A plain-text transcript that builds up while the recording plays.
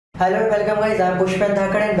Hello welcome guys, I am Pushpendra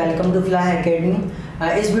Dhakad and welcome to fly academy.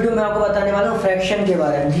 इस video में आपको बताने वाला हूँ फ्रैक्शन के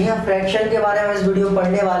बारे में। जी हाँ, फ्रैक्शन के बारे में इस वीडियो में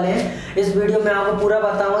पढ़ने वाले हैं। इस वीडियो में आपको पूरा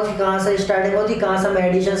बताऊंगा कि कहाँ से स्टार्टिंग होती है, कहाँ से मैं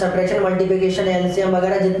एडिशन, सब्ट्रैक्शन, मल्टीप्लिकेशन, एलसीएम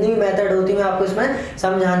वगैरह जितनी भी मेथड होती है मैं आपको इसमें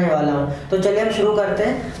समझाने वाला हूँ। तो चलिए हम शुरू करते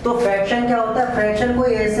हैं। तो फ्रैक्शन क्या होता है? फ्रैक्शन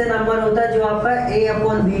कोई ऐसे नंबर होता है जो आपका a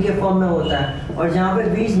अपॉन b के फॉर्म में होता है और जहाँ पे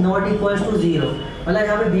b is not equals to 0, मतलब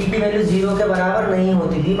यहाँ पे b की वैल्यू 0 के बराबर नहीं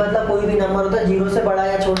होती। b मतलब कोई भी नंबर होता है, 0 से बड़ा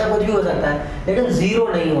या छोटा कुछ भी हो सकता है, लेकिन 0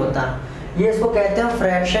 नहीं होता। ये इसको कहते हैं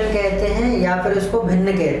फ्रैक्शन कहते हैं या फिर इसको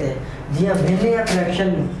भिन्न कहते हैं। जी हाँ, भिन्न या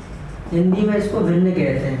फ्रैक्शन, हिंदी में इसको भिन्न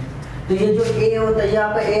कहते हैं। तो ये जो a होता है ये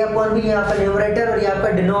आपका a अपॉन b, ये आपका न्यूमरेटर और ये आपका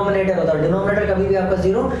डिनोमिनेटर होता है। डिनोमिनेटर कभी भी आपका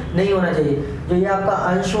 0 नहीं होना चाहिए। जो ये आपका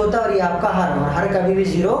अंश होता है और ये आपका हर, और हर कभी भी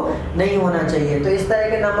 0 नहीं होना चाहिए। तो इस तरह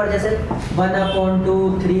के नंबर जैसे 1/2,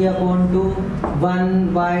 3/2,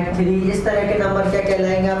 1/3, इस तरह के नंबर क्या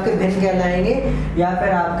कहलाएंगे? आपके भिन्न कहलाएंगे या फिर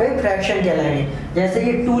आपके फ्रैक्शन कहलाएंगे। जैसे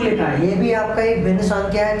ये 2 लिखा है, ये भी आपका एक भिन्न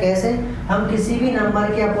संख्या है। कैसे? हम किसी भी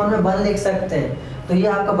नंबर के अपॉन में 1 लिख सकते हैं, तो ये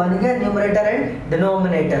आपका बन गया न्यूमरेटर एंड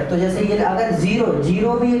डिनोमिनेटर। तो जैसे ये अगर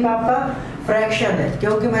 0 भी एक आपका फ्रैक्शन है,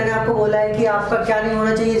 क्योंकि मैंने आपको बोला है कि आपका क्या नहीं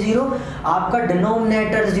होना चाहिए 0, आपका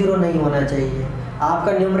डिनोमिनेटर 0 नहीं होना चाहिए।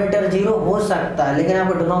 आपका न्यूमरेटर 0 हो सकता है लेकिन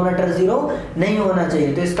आपका डिनोमिनेटर 0 नहीं होना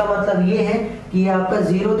चाहिए। तो इसका मतलब ये है कि आपका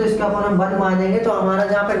 0, तो इसका अपन हम 1 मानेंगे, तो हमारा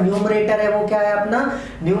जहाँ पर न्यूमरेटर है वो क्या है? अपना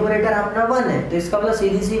न्यूमरेटर अपना 1 है। तो इसका मतलब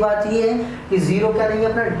सीधी सी बात ये है कि 0 क्या नहीं है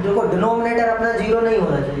अपना, देखो डिनोमिनेटर अपना 0 नहीं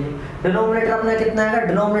होना चाहिए। डिनोमिनेटर अपना कितना है?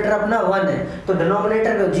 डिनोमिनेटर अपना 1 है, तो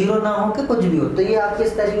डिनोमिनेटर 0 ना हो कि कुछ भी हो। तो ये आपके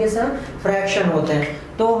इस तरीके से फ्रैक्शन होते हैं।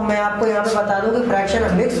 तो मैं आपको यहाँ पे बता दूं कि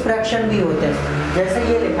फ्रैक्शन मिक्स फ्रैक्शन भी होते हैं। जैसे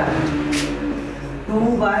ये लिखा है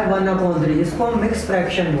 2/1/3, इसको हम मिक्स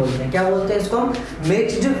फ्रैक्शन बोलते हैं। क्या बोलते हैं इसको? हम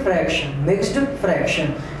मिक्स्ड फ्रैक्शन। मिक्स्ड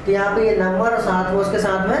फ्रैक्शन, तो यहाँ पे ये नंबर और साथ में उसके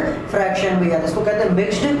साथ में फ्रैक्शन भी है, इसको कहते हैं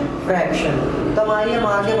मिक्स्ड फ्रैक्शन। तो आइए हम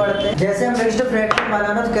आगे बढ़ते हैं। जैसे हम मिक्स्ड फ्रैक्शन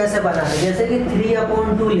बनाना तो कैसे बनाना? जैसे कि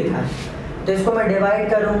 3/2 लिखा है, तो इसको मैं डिवाइड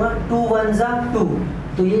करूंगा, 2 1 2,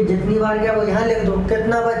 तो ये जितनी बार गया वो यहाँ लिख दो,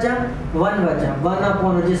 कितना बचा? 1 बचा,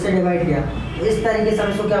 1/, जिससे डिवाइड किया। इस तरीके से हम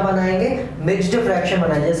इसको क्या बनाएंगे? मिक्स्ड फ्रैक्शन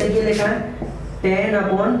बनाए। जैसे कि लिखा है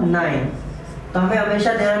 10/9, तो हमें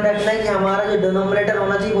हमेशा ध्यान रखना है कि हमारा जो डिनोमिनेटर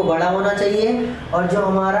होना चाहिए वो बड़ा होना चाहिए और जो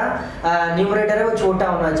हमारा न्यूमरेटर है वो छोटा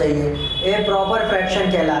होना चाहिए। ये प्रॉपर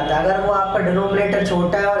फ्रैक्शन कहलाता है। अगर वो आपका डिनोमिनेटर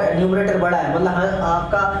छोटा है और न्यूमरेटर बड़ा है, मतलब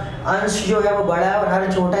आपका अंश जो है वो बड़ा है और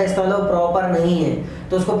हर छोटा है, इसका मतलब प्रॉपर नहीं है।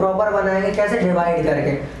 तो उसको प्रॉपर बनाएंगे कैसे? डिवाइड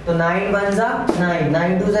करके। तो 9 1 9,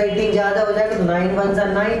 9 2 18 ज़्यादा हो जाएगा, तो 9 1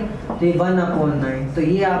 9, तो ये 1/9। तो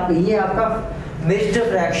ये आपका मिक्स्ड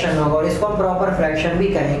फ्रैक्शन होगा और इसको हम प्रॉपर फ्रैक्शन भी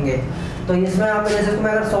कहेंगे। तो इसमें आप जैसे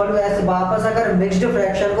मैं अगर सॉल्व ऐसे वापस अगर मिक्स्ड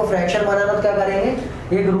फ्रैक्शन को फ्रैक्शन बनाना तो क्या करेंगे?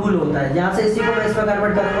 एक रूल होता है, जहाँ से इसी को मैं इसमें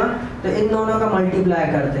कन्वर्ट करूंगा तो इन दोनों का मल्टीप्लाई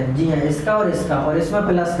करते हैं। जी हाँ, इसका और इसका, और इसमें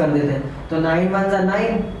प्लस कर देते हैं। तो 9 1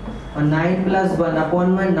 9 और 9 +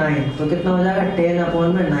 1/9, तो कितना हो जाएगा?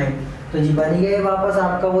 10/9। तो जी बन गया वापस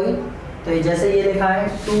आपका वही। तो जैसे ये लिखा है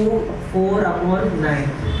 2 4/9,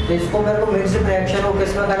 तो इसको मेरे को मिक्स्ड फ्रैक्शन को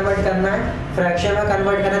किस में कन्वर्ट करना है? फ्रैक्शन में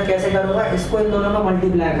कन्वर्ट करना है। कैसे करूँगा? इसको इन दोनों का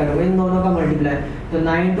मल्टीप्लाई करूँगा, इन दोनों का मल्टीप्लाई। तो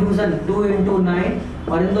 9 2 2 × 9,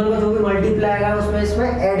 और इन दोनों का जो भी मल्टीप्लाई आएगा उसमें इसमें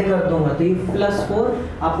ऐड कर दूंगा, तो ये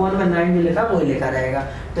 +4/9 जो लिखा वही लिखा रहेगा।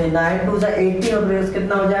 तो 9 2 18 और प्लस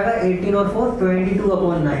कितना हो जाएगा? 18 और 4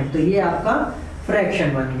 22/9। तो ये आपका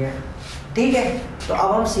फ्रैक्शन बन गया। ठीक है, तो अब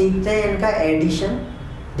हम सीखते हैं इनका एडिशन।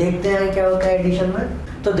 देखते हैं क्या होता है एडिशन में।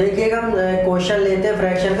 तो देखिएगा हम क्वेश्चन लेते हैं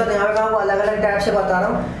फ्रैक्शन का। तो यहाँ पे आपको अलग अलग टाइप से बता रहा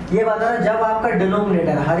हूँ। ये बता रहा हूँ जब आपका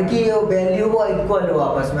डिनोमिनेटर हर की वैल्यू वो इक्वल हो,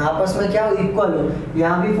 आपस में क्या हो? इक्वल हो।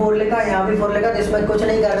 यहाँ भी 4 लिखा, यहाँ भी 4 लिखा, तो इसमें कुछ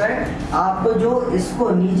नहीं करना है आपको। जो इसको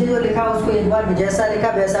नीचे जो लिखा उसको एक बार जैसा लिखा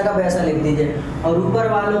वैसा का वैसा लिख दीजिए, और ऊपर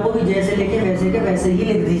वालों को भी जैसे लिखे वैसे के वैसे ही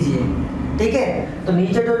लिख दीजिए। ठीक है, तो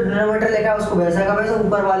नीचे जो डिनोमिनेटर लिखा है उसको वैसा का वैसा,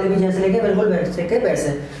 ऊपर वाले भी जैसे लिखे बिल्कुल वैसे के वैसे।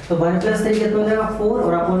 तो 1 + 3 कितना हो जाएगा? 4,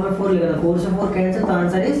 और अपॉन में 4 लिखा, 4 से 4 कैंसिल, तो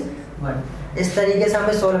आंसर इज 1। इस तरीके से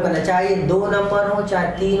हमें सोल्व करना है, चाहे 2 नंबर हो, चाहे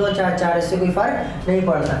 3 हो, चाहे 4, इससे कोई फर्क नहीं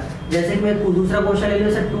पड़ता। जैसे कि मैं दूसरा क्वेश्चन ले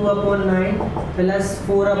लूँ, 2/9 +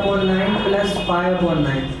 4/9 +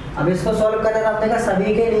 5/9। अब इसको सोल्व करना है, आपने कहा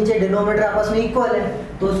सभी के नीचे डिनोमिनेटर आपस में इक्वल है,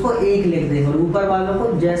 तो उसको 1 लिख देंगे और ऊपर वालों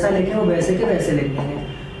को जैसा लिखे वो वैसे के वैसे लिख देंगे।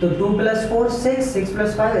 तो 2 + 4 6, 6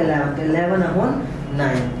 + 5 11,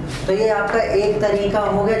 11/9। तो ये आपका एक तरीका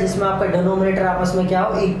हो गया जिसमें आपका डिनोमिनेटर आपस में क्या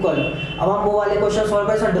हो? इक्वल। अब हम वो वाले क्वेश्चन सॉल्व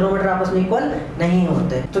करें जिसमें डिनोमिनेटर आपस में इक्वल नहीं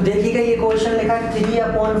होते। तो देखिएगा ये क्वेश्चन लिखा है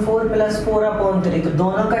 3/4 + 4/3, तो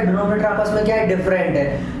दोनों का डिनोमिनेटर आपस में क्या है? डिफरेंट है।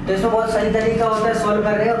 तो इसमें बहुत सही तरीका होता है सॉल्व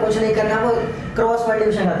करने का, कुछ नहीं करना, वो क्रॉस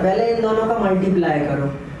मल्टीप्लिकेशन का। पहले इन दोनों का मल्टीप्लाई करो,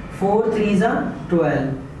 4 3 12,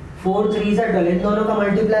 4 3 से 12, इन दोनों का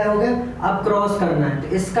मल्टीप्लाई हो गया। अब क्रॉस करना है,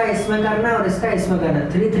 तो इसका इसमें करना है और इसका इसमें करना है।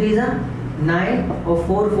 3 3 से 9 और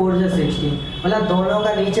 4 4 से 16, मतलब दोनों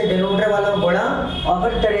का नीचे डिनोमिनेटर वाला गुणा और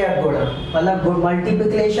फिर तिर्यक गुणा, मतलब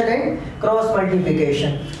मल्टीप्लिकेशन एंड क्रॉस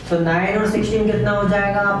मल्टीप्लिकेशन। तो 9 और 16 कितना हो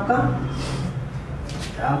जाएगा आपका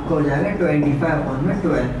हो जाएगा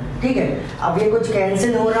 25/12। ठीक है, अब ये कुछ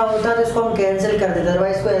कैंसिल हो रहा होता है तो इसको हम कैंसिल कर देते,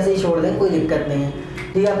 अदरवाइज इसको ऐसे ही छोड़ दें, कोई दिक्कत नहीं है।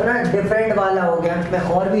 तो ये अपना डिफरेंट वाला हो गया। मैं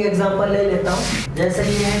और भी एग्जांपल ले लेता हूँ, जैसे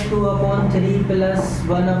ये है 2/3 प्लस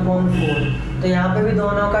 1/4। तो यहाँ पे भी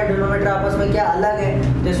दोनों का डिनोमिनेटर आपस में क्या अलग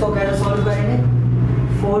है, तो इसको कैसे सॉल्व करेंगे।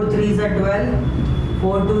 4 3 से 12,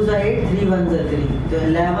 4 2 से 8, 3 1 से 3, तो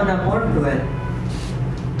 11/12।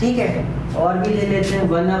 ठीक है, और भी ले लेते हैं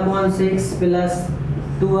 1/6 प्लस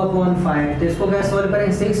 2/5। तो इसको क्या सॉल्व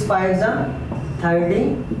करेंगे, 6 5 से 30,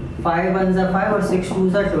 5 1 से 5 और 6 2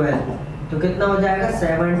 से 12, तो कितना हो जाएगा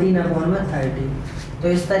 17/30। तो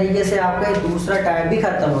इस तरीके से आपका दूसरा टाइप भी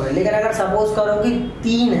खत्म हो गया। लेकिन अगर सपोज करो कि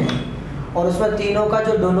 3 है और उसमें तीनों का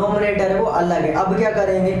जो डिनोमिनेटर है वो अलग है, अब क्या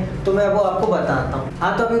करेंगे तो मैं वो आपको बताता हूँ।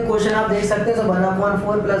 हाँ, तो अभी क्वेश्चन आप देख सकते हैं, तो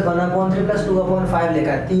 1/4 प्लस 1/3 प्लस 2/5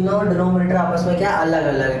 लिखा है, तीनों डिनोमिनेटर आपस में क्या अलग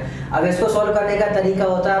अलग है। अब इसको सॉल्व करने का तरीका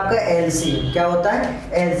होता है आपका एलसीएम। क्या होता है,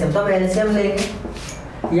 एलसीएम। तो हम एलसीएम लेंगे,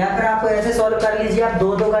 या फिर आपको ऐसे सॉल्व कर लीजिए, आप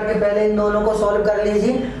दो दो करके पहले इन दोनों को सॉल्व कर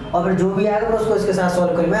लीजिए और फिर जो भी आएगा फिर उसको इसके साथ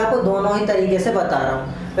सॉल्व करिए। मैं आपको दोनों ही तरीके से बता रहा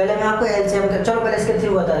हूँ। पहले मैं आपको एलसीएम का, चलो पहले इसके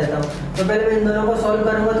थ्रू बता देता हूँ। तो पहले मैं इन दोनों को सॉल्व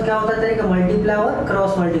करूंगा तो क्या होता है तरीका, मल्टीप्लाई और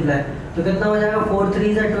क्रॉस मल्टीप्लाई। तो कितना हो जाएगा 4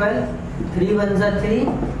 3 से 12, 3 1 से 3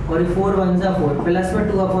 और 4 1 से 4, प्लस में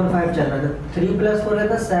 2/5 चल रहा था। 3 + 4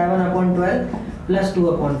 रहता 7/12 प्लस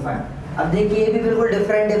 2/5। अब देखिए ये भी बिल्कुल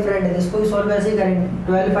डिफरेंट है, इसको भी सॉल्व ऐसे ही करेंगे।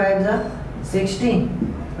 12 5 से 16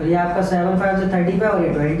 और ये आपका 7 5 से 35 और ये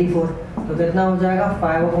 24, तो कितना हो जाएगा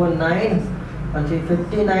 5/9 और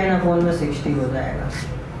 59/60 हो जाएगा।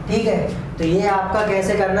 ठीक है, तो ये आपका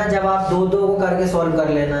कैसे करना है, जब आप दो दो को करके सॉल्व कर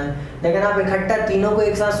लेना है। लेकिन आप इकट्ठा तीनों को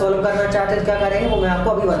एक साथ सॉल्व करना चाहते हैं तो क्या करेंगे वो मैं आपको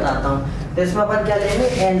अभी बताता हूँ। तो इसमें अपन क्या लेंगे,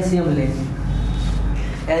 एलसीएम लेंगे।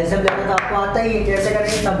 एलसीएम लेना तो आपको आता ही है, कैसे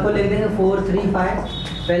करेंगे, सबको लिख देंगे 4 3 5।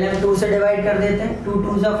 पहले हम 2 से डिवाइड कर देते हैं, 2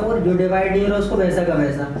 2 से 4, जो डिवाइड नहीं हो रहा उसको वैसा का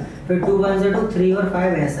वैसा। फिर 2 1 से 2, 3 और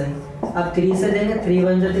 5 ऐसा ही। अब 3 से देंगे, 3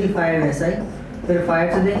 1 से 3, 5 ऐसा ही। फिर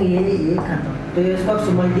 5 से देंगे, ये खत्म। तो ये इसको आप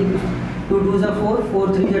मल्टीप्लाई, 2 2 से 4, 4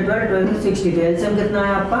 3 से 12, 12 से 60। तो एलसीएम कितना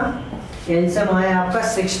आया आपका, एलसीएम आया आपका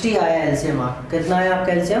 60 आया। एलसीएम आप कितना आया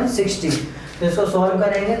आपका, एलसीएम 60। तो इसको सॉल्व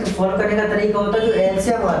करेंगे, तो सॉल्व करने का तरीका होता है जो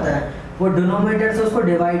एलसीएम आता है वो डिनोमिनेटर से उसको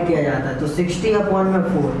डिवाइड किया जाता है। तो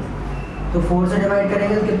 60/4, तो 4 से डिवाइड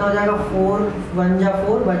करेंगे तो कितना हो जाएगा, 4 1 जा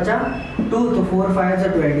 4 बचा 2, तो 4 5 से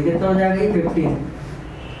 20, कितना हो जाएगा ये 15।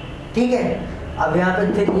 ठीक है, अब यहाँ पे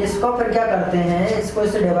फिर इसको फिर क्या करते हैं, इसको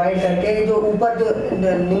इससे डिवाइड करके जो ऊपर जो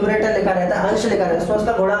न्यूमरेटर लिखा रहता है, अंश लिखा रहता है, उसको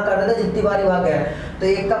उसका गुणा कर देते हैं जितनी बार भाग गया। तो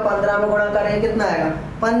 1 का 15 में गुणा करेंगे कितना आएगा,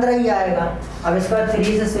 15 ही आएगा। अब इसके बाद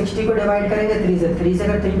 3 से 60 को डिवाइड करेंगे, 3 से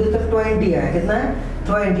अगर 3 तो 20 आया, कितना है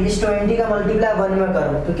 20। इस 20 का मल्टीप्लाई 1 में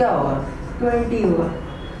करो तो क्या होगा, 20 होगा।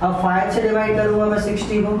 अब 5 से डिवाइड करूंगा मैं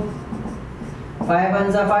 60 को, 5 1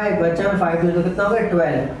 से 5 बचा 5 2, तो कितना होगा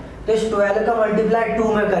 12। तो इस 12 का मल्टीप्लाई 2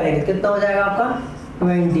 में करेंगे, कितना हो जाएगा आपका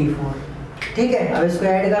 24। ठीक है, अब इसको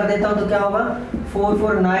ऐड कर देता हूँ तो क्या होगा 4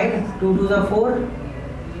 4 9, 2 2 से 4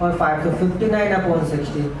 और 5, तो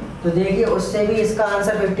 59/60। तो देखिए उससे भी इसका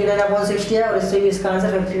आंसर 59/60 आया और इससे भी इसका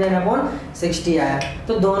आंसर 59/60 आया।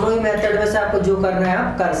 तो दोनों ही मेथड में से आपको जो करना है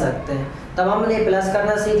आप कर सकते हैं। तब हमने प्लस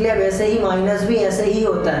करना सीख लिया, वैसे ही माइनस भी ऐसे ही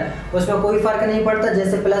होता है, उसमें कोई फर्क नहीं पड़ता,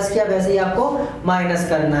 जैसे प्लस किया वैसे ही आपको माइनस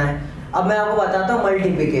करना है। अब मैं आपको बताता हूँ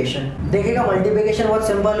मल्टीप्लिकेशन। देखिएगा मल्टीप्लिकेशन बहुत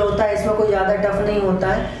सिंपल होता है, इसमें कोई ज़्यादा टफ नहीं होता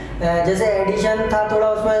है। जैसे एडिशन था थोड़ा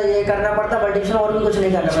उसमें ये करना पड़ता, मल्टीप्लिकेशन और भी कुछ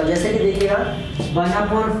नहीं करना पड़ता। जैसे कि देखिएगा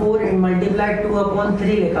 1/4 मल्टीप्लाई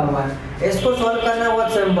 2/3 लिखा हुआ है, इसको सॉल्व करना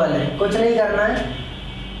बहुत सिंपल है, कुछ नहीं करना है।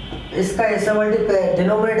 इसका ऐसा मल्टीप्लाई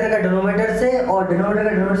डिनोमिनेटर का डिनोमिनेटर से और डिनोमिनेटर का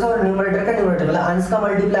डिनोमिनेटर से और न्यूमरेटर का न्यूमरेटर, मतलब अंश का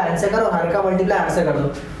मल्टीप्लाई अंश से करो, हर का मल्टीप्लाई हर से कर दो।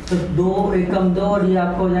 तो 2 1 2 और ये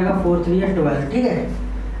आपको हो जाएगा 4 3 12। ठीक है,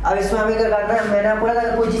 अब इसमें हमें क्या करना है, मैंने आपको बोला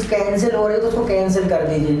कोई चीज़ कैंसिल हो रही है तो उसको कैंसिल कर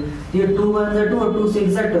दीजिए। तो ये 2 1 से 2 और 2 6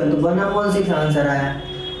 से 12, तो 1/6 आंसर आया।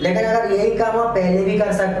 लेकिन अगर यही काम आप पहले भी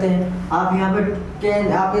कर सकते हैं, आप यहाँ पे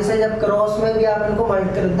आप इसे जब क्रॉस में भी आप इनको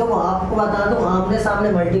मल्टीप्लाई कर दो, आपको बता दूं आमने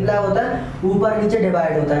सामने मल्टीप्लाई होता है, ऊपर नीचे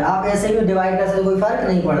डिवाइड होता है। आप ऐसे भी डिवाइड कर सकते, कोई फर्क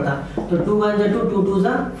नहीं पड़ता। तो 2 1 से 2, 2 2 से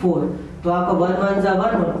 4, तो आपका 1 1 से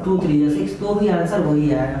 1 और 2 3 से 6, तो भी आंसर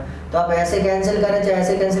वही आएगा। तो आप ऐसे कैंसिल करें चाहे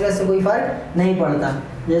ऐसे कैंसिल करें, इससे कोई फर्क नहीं पड़ता।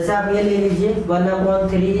 जैसे आप ये ले लीजिए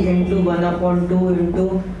 1/3 इंटू 1/2 इंटू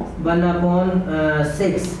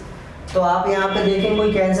 1/6, तो आप यहाँ पे देखें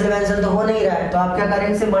कोई कैंसिल वैंसिल तो हो नहीं रहा है, तो आप क्या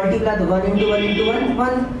करेंगे, इसे मल्टीप्लाई, तो 1 × 1 × 1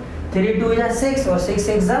 1, 3 2 या 6 और 6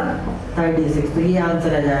 6 जा 36, तो ये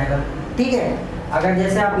आंसर आ जाएगा। ठीक है, अगर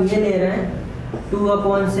जैसे आप ये ले रहे हैं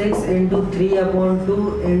 2/6 इंटू 3/2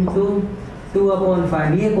 इंटू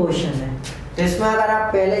 2/5, ये क्वेश्चन है। तो इसमें अगर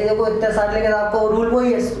आप पहले देखो इतने सारे लेके, आपको रूल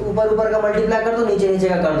वही है, ऊपर का मल्टीप्लाई कर दो, नीचे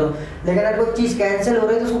का कर दो। लेकिन अगर कोई चीज़ कैंसिल हो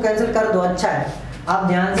रही है तो उसको कैंसिल कर दो, अच्छा है। आप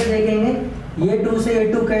ध्यान से देखेंगे, ये 2 से ये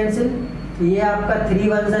 2 कैंसिल, ये आपका 3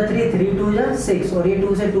 1 जा 3, 3 2 जा 6 और ये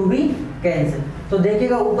 2 से 2 भी कैंसिल। तो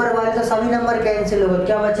देखिएगा ऊपर वाले तो सभी नंबर कैंसिल हो गए,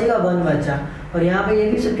 क्या बचेगा 1 बचा, और यहाँ पे ये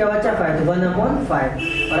भी सिर्फ क्या बचा 5, तो 1/5।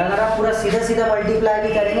 और अगर आप पूरा सीधा सीधा भी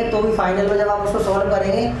करेंगे तो भी फाइनल में जब आप उसको सॉल्व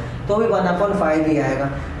करेंगे तो भी 1/5 ही आएगा।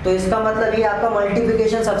 तो इसका मतलब ये आपका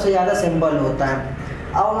मल्टीप्लिकेशन सबसे ज़्यादा सिंपल होता है।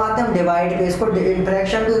 अब हम आते हैं हम डिवाइड पे, इसको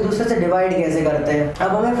फ्रैक्शन को एक दूसरे से डिवाइड कैसे करते हैं।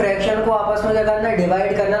 अब हमें फ्रैक्शन को आपस में क्या करना है,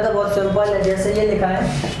 डिवाइड करना। तो बहुत सिंपल है, जैसे ये लिखा है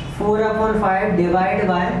 4/5 डिवाइड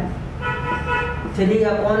बाय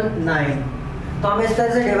 3/9। तो हमें इस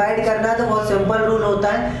तरह से डिवाइड करना है, तो बहुत सिंपल रूल होता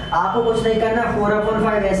है, आपको कुछ नहीं करना,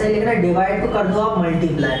 4/5 ऐसे ही लिखना है, डिवाइड को कर दो आप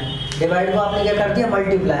मल्टीप्लाई, डिवाइड को आपने क्या कर दिया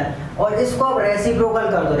मल्टीप्लाई, और इसको आप रेसिप्रोकल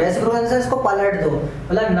कर दो, रेसिप्रोकल से इसको पलट दो,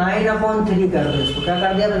 मतलब 9/3 कर दो, इसको क्या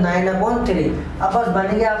कर दिया 9/3। अब बस बन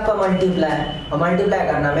गया आपका मल्टीप्लाई, और मल्टीप्लाई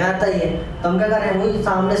करना में आता ही है, तो हम क्या करें वही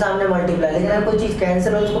सामने सामने मल्टीप्लाई। लेकिन अगर कोई चीज़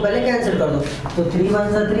कैंसिल हो उसको पहले कैंसिल कर दो, तो 3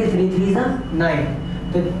 1 जा 3, 3 3 जा 9,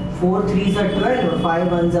 तो 4 3 जा 12 और 5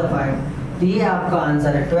 1 जा 5, तो ये आपका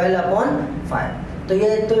आंसर है 12/5। तो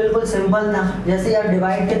ये तो बिल्कुल सिंपल था। जैसे यार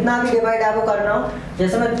डिवाइड, कितना भी डिवाइड आपको करना हो,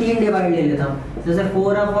 जैसे मैं 3 डिवाइड ले लेता हूँ, जैसे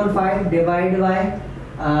 4/5 डिवाइड बाय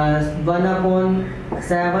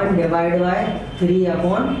 1/7 डिवाइड बाय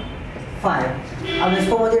 3/5। अब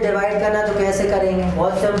इसको मुझे डिवाइड करना है तो कैसे करेंगे,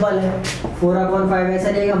 बहुत सिंपल है, 4/5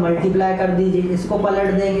 ऐसे रहेगा, मल्टीप्लाई कर दीजिए, इसको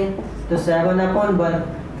पलट देंगे तो 7/1,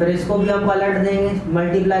 फिर इसको भी हम पलट देंगे,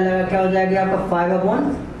 मल्टीप्लाई लगा क्या हो जाएगा आपका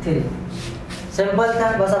 5/3। सिंपल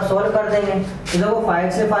था, बस आप सॉल्व कर देंगे। तो देखो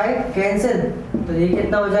 5 से 5 कैंसिल, तो ये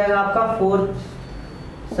कितना हो जाएगा आपका 4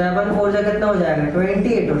 7 4 जा कितना हो जाएगा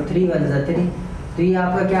 28 और 3 1 जा 3, तो ये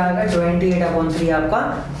आपका क्या आ गया 28/3 आपका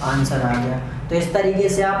आंसर आ गया। तो इस तरीके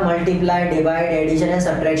से आप multiply, divide, addition and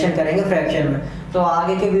subtraction करेंगे फ्रैक्शन में। तो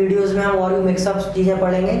आगे के वीडियोस में हम और भी मिक्सअप चीज़ें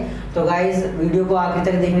पढ़ेंगे। तो गाइज वीडियो को आगे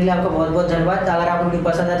तक देखने के लिए आपका बहुत बहुत धन्यवाद। अगर आपको वीडियो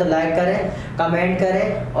पसंद है तो लाइक करें, कमेंट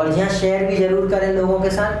करें और यहाँ शेयर भी जरूर करें लोगों के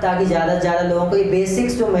साथ, ताकि ज़्यादा से ज़्यादा लोगों को ये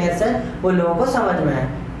बेसिक्स जो मैथ्स है वो लोगों को समझ में आए।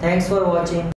 Thanks for watching.